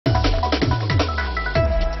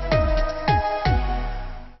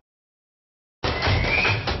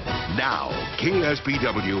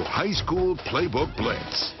KSBW High School Playbook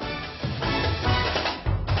Blitz.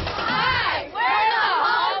 Hi, we're the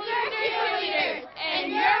Halter Cheerleaders,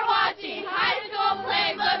 and you're watching High School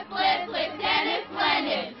Playbook Blitz with Dennis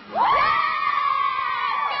Lennon.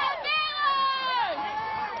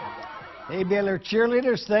 Hey, Baylor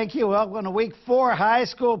cheerleaders, thank you. Welcome to Week 4 High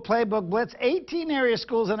School Playbook Blitz. 18 area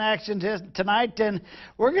schools in action tonight, and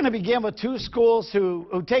we're going to begin with two schools who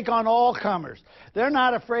take on all comers. They're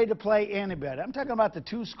not afraid to play anybody. I'm talking about the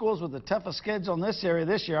two schools with the toughest schedule in this area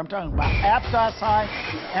this year. I'm talking about Aptos High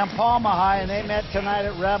and Palma High, and they met tonight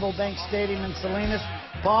at Rabobank Stadium in Salinas.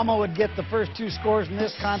 Palma would get the first two scores in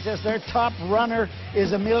this contest. Their top runner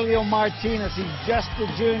is Emilio Martinez. He's just a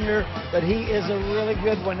junior, but he is a really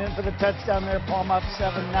good one. In for the touchdown there, Palma up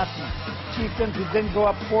 7-0. Chieftains who didn't go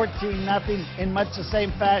up 14-0 in much the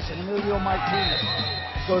same fashion. Emilio Martinez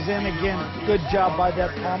goes in again. Good job by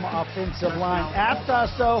that Palma offensive line.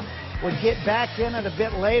 Aptos, though, would get back in it a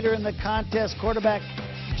bit later in the contest. Quarterback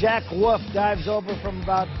Jack Wolf dives over from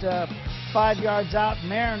about 5 yards out.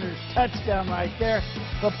 Mariners touchdown right there.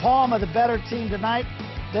 But Palma, the better team tonight,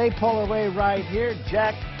 they pull away right here.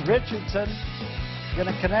 Jack Richardson going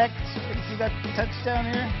to connect. You see that touchdown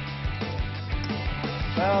here?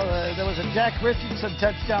 Well, there was a Jack Richardson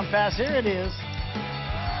touchdown pass. Here it is.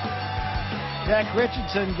 Jack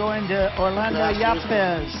Richardson going to Orlando Yapes,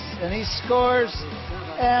 and he scores.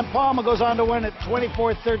 And Palma goes on to win at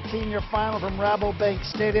 24-13, your final from Rabobank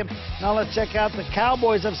Stadium. Now let's check out the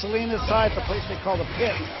Cowboys of Salinas High, the place they call the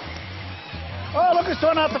Pit. Oh, look who's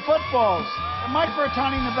throwing out the footballs. And Mike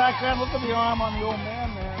Bertani in the background. Look at the arm on the old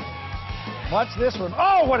man there. Watch this one.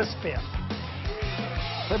 Oh, what a spin.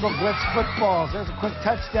 Playbook Blitz footballs. There's a quick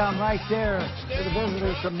touchdown right there for the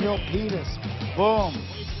visitors from Milpitas. Boom.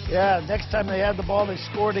 Yeah, next time they had the ball, they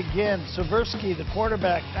scored again. Seversky, the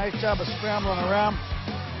quarterback, nice job of scrambling around.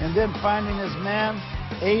 And then finding his man,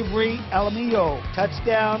 Avery Alamillo.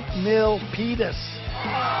 Touchdown, Milpitas.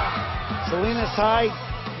 Salinas High,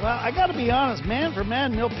 well, I got to be honest, man for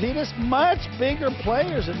man, Milpitas, much bigger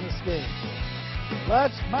players in this game.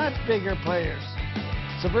 Much bigger players.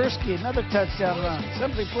 Seversky, another touchdown run.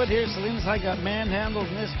 Simply put here, Salinas High got manhandled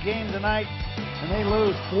in this game tonight, and they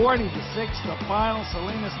lose 40-6 the final.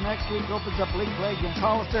 Salinas next week opens up league play against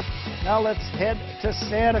Hollister. Now let's head to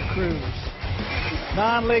Santa Cruz.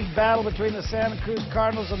 Non-league battle between the Santa Cruz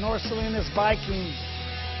Cardinals and North Salinas Vikings.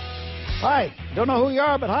 Hi, don't know who you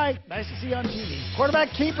are, but hi, nice to see you on TV.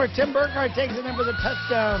 Quarterback keeper Tim Burkhart takes it in for the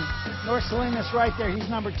touchdown. North Salinas right there, he's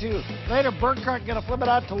number 2. Later, Burkhart going to flip it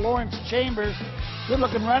out to Lawrence Chambers.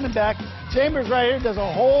 Good-looking running back. Chambers right here does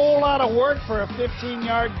a whole lot of work for a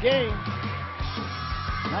 15-yard gain.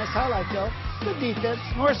 Nice highlight, though. Good defense.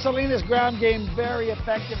 North Salinas ground game very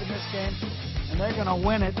effective in this game, and they're going to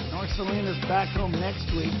win it. North Salinas back home next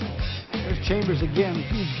week. There's Chambers again.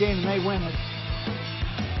 Huge game, and they win it.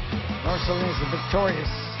 North Salinas is victorious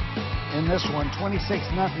in this one.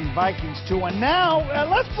 26-0 Vikings 2-1. Now,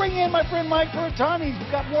 let's bring in my friend Mike Bertani.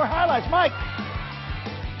 He's got more highlights. Mike.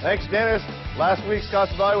 Thanks, Dennis. Last week,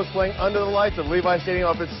 Scotts Valley was playing under the lights of Levi Stadium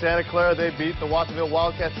up in Santa Clara. They beat the Watsonville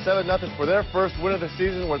Wildcats 7-0 for their first win of the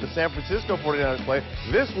season, where the San Francisco 49ers play.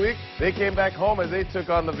 This week, they came back home as they took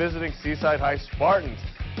on the visiting Seaside High Spartans.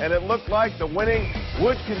 And it looked like the winning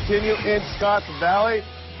would continue in Scotts Valley.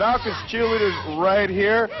 Falcons cheerleaders right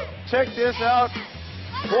here. Check this out.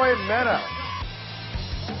 Troy Mena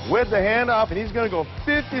with the handoff, and he's going to go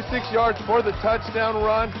 56 yards for the touchdown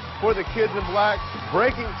run for the kids in black,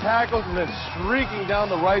 breaking tackles and then streaking down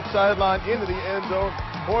the right sideline into the end zone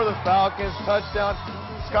for the Falcons. Touchdown.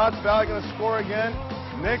 Scotts Valley going to score again.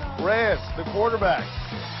 Nick Reyes, the quarterback,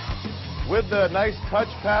 with the nice touch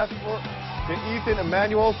pass to Ethan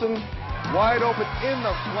Emanuelson. Wide open in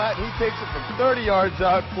the flat. He takes it from 30 yards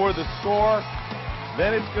out for the score.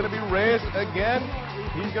 Then it's going to be Reyes again.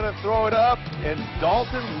 He's going to throw it up, and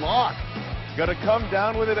Dalton Locke going to come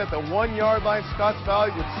down with it at the 1-yard line. Scotts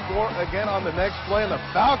Valley would score again on the next play, and the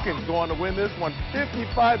Falcons go on to win this one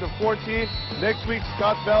 55-14. Next week,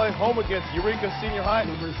 Scotts Valley home against Eureka Senior High.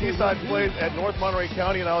 Seaside plays at North Monterey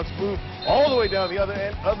County, and now let's move all the way down the other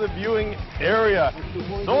end of the viewing area.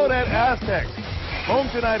 Soledad Aztecs home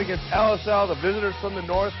tonight against Alisal, the visitors from the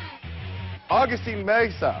north. Augustine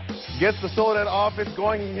Mesa gets the Soledad offense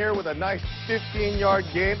going here with a nice 15-yard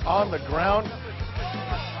gain on the ground.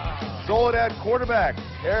 Soledad quarterback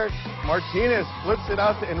Eric Martinez flips it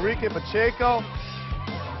out to Enrique Pacheco.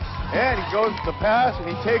 And he goes to the pass, and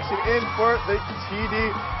he takes it in for the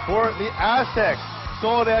TD for the Aztecs.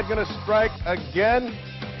 Soledad going to strike again.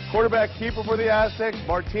 Quarterback keeper for the Aztecs,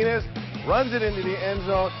 Martinez, runs it into the end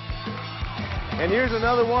zone. And here's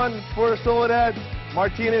another one for Soledad.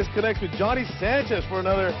 Martinez connects with Johnny Sanchez for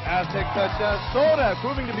another Aztec touchdown. Soda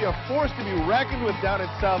proving to be a force to be reckoned with down in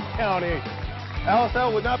South County.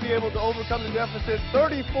 LSL would not be able to overcome the deficit.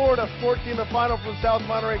 34-14 the final from South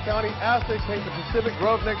Monterey County. Aztecs take the Pacific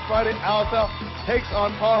Grove next Friday. LSL takes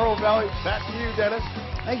on Pajaro Valley. Back to you, Dennis.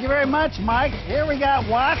 Thank you very much, Mike. Here we got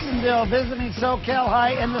Watsonville visiting SoCal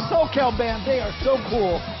High, and the SoCal band, they are so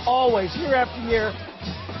cool. Always, year after year.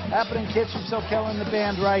 Happening kids from SoCal in the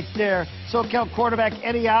band right there. SoCal quarterback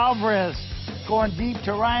Eddie Alvarez going deep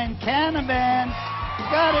to Ryan Canavan.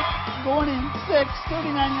 Got it. Going in 6.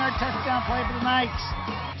 39-yard touchdown play for the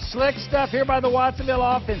Knights. Slick stuff here by the Watsonville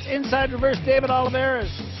offense. Inside reverse, David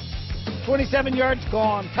Oliveras. 27 yards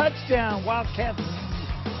gone. Touchdown, Wildcats.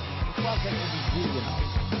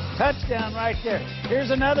 Touchdown right there.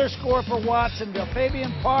 Here's another score for Watsonville.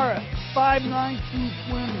 Fabian Parra, 5'9",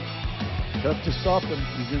 220. Tough to stop him.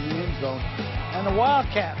 He's in the end zone. And the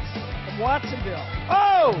Wildcats of Watsonville.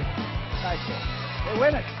 Oh! Nice one. They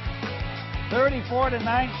win it.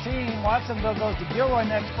 34-19. Watsonville goes to Gilroy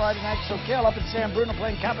next Friday night. SoCal up in San Bruno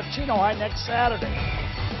playing Cappuccino High next Saturday.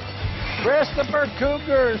 Christopher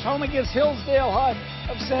Cougars home against Hillsdale High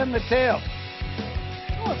of San Mateo.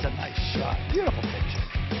 Oh, it's a nice shot. Beautiful picture.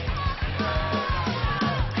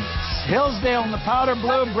 Hillsdale in the powder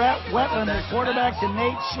blue. Brett Wetland, the quarterback, to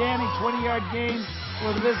Nate Shanny. 20-yard gain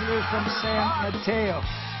for the visitors from San Mateo.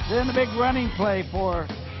 Then the big running play for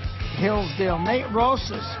Hillsdale. Nate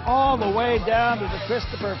Rosas all the way down to the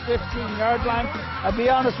Christopher 15-yard line. I'll be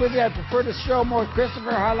honest with you, I'd prefer to show more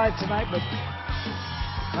Christopher highlights tonight, but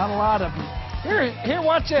not a lot of them. Here,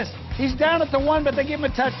 watch this. He's down at the 1, but they give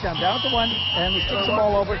him a touchdown. Down at the 1, and he sticks the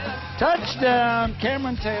ball over. Touchdown,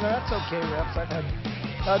 Cameron Taylor. That's okay, refs.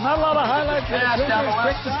 Not a lot of highlights.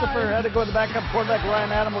 Christopher had to go to the backup quarterback,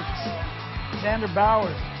 Ryan Adams, Xander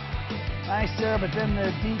Bowers. Nice there, but then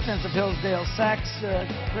the defense of Hillsdale sacks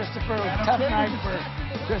Christopher. Tough night for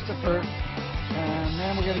Christopher. And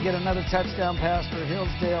then we're going to get another touchdown pass for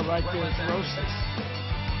Hillsdale right there. It's Rosas.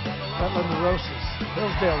 Butler Rosas.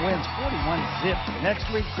 Hillsdale wins 41-zip. Next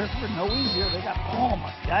week, Christopher, no easier. They got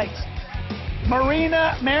Palma. Yikes.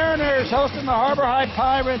 Marina Mariners hosting the Harbor High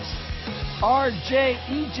Pirates.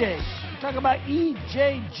 EJ. Talk about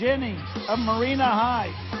E.J. Jennings of Marina High.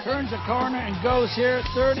 Turns a corner and goes here.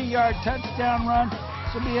 30-yard touchdown run.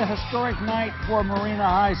 This will be a historic night for Marina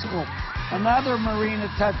High School. Another Marina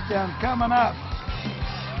touchdown coming up.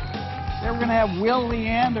 Then we're going to have Will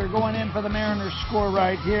Leander going in for the Mariners score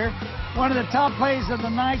right here. One of the top plays of the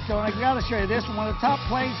night, though, and I got to show you this one of the top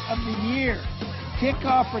plays of the year.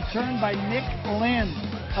 Kickoff return by Nick Lynn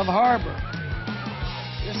of Harbor.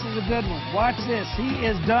 This is a good one. Watch this. He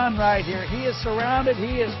is done right here. He is surrounded.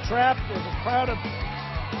 He is trapped. There's a crowd of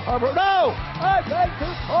Harbor. No! I beg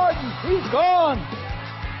his pardon. He's gone.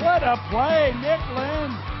 What a play. Nick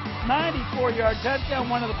Lynn. 94-yard touchdown.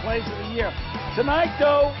 One of the plays of the year. Tonight,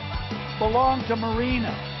 though, belonged to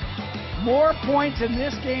Marina. More points in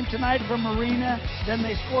this game tonight for Marina than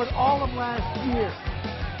they scored all of last year.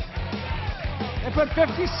 They put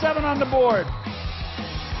 57 on the board,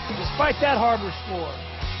 despite that Harbor score.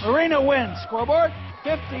 Marina wins. Scoreboard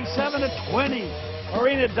 57-20.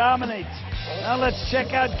 Marina dominates. Now let's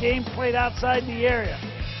check out game played outside the area.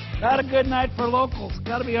 Not a good night for locals,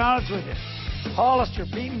 got to be honest with you. Hollister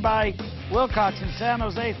beaten by Wilcox in San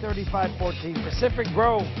Jose 35-14. Pacific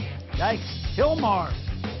Grove, yikes. Hillmar,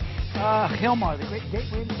 the great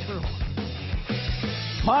Gateway to Turtle.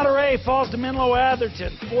 Monterey falls to Menlo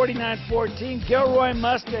Atherton 49-14. Gilroy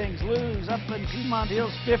Mustangs lose up in Piedmont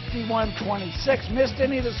Hills 51-26. Missed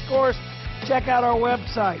any of the scores? Check out our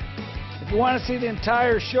website. If you want to see the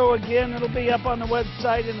entire show again, it'll be up on the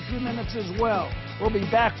website in a few minutes as well. We'll be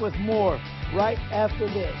back with more right after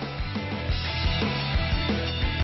this.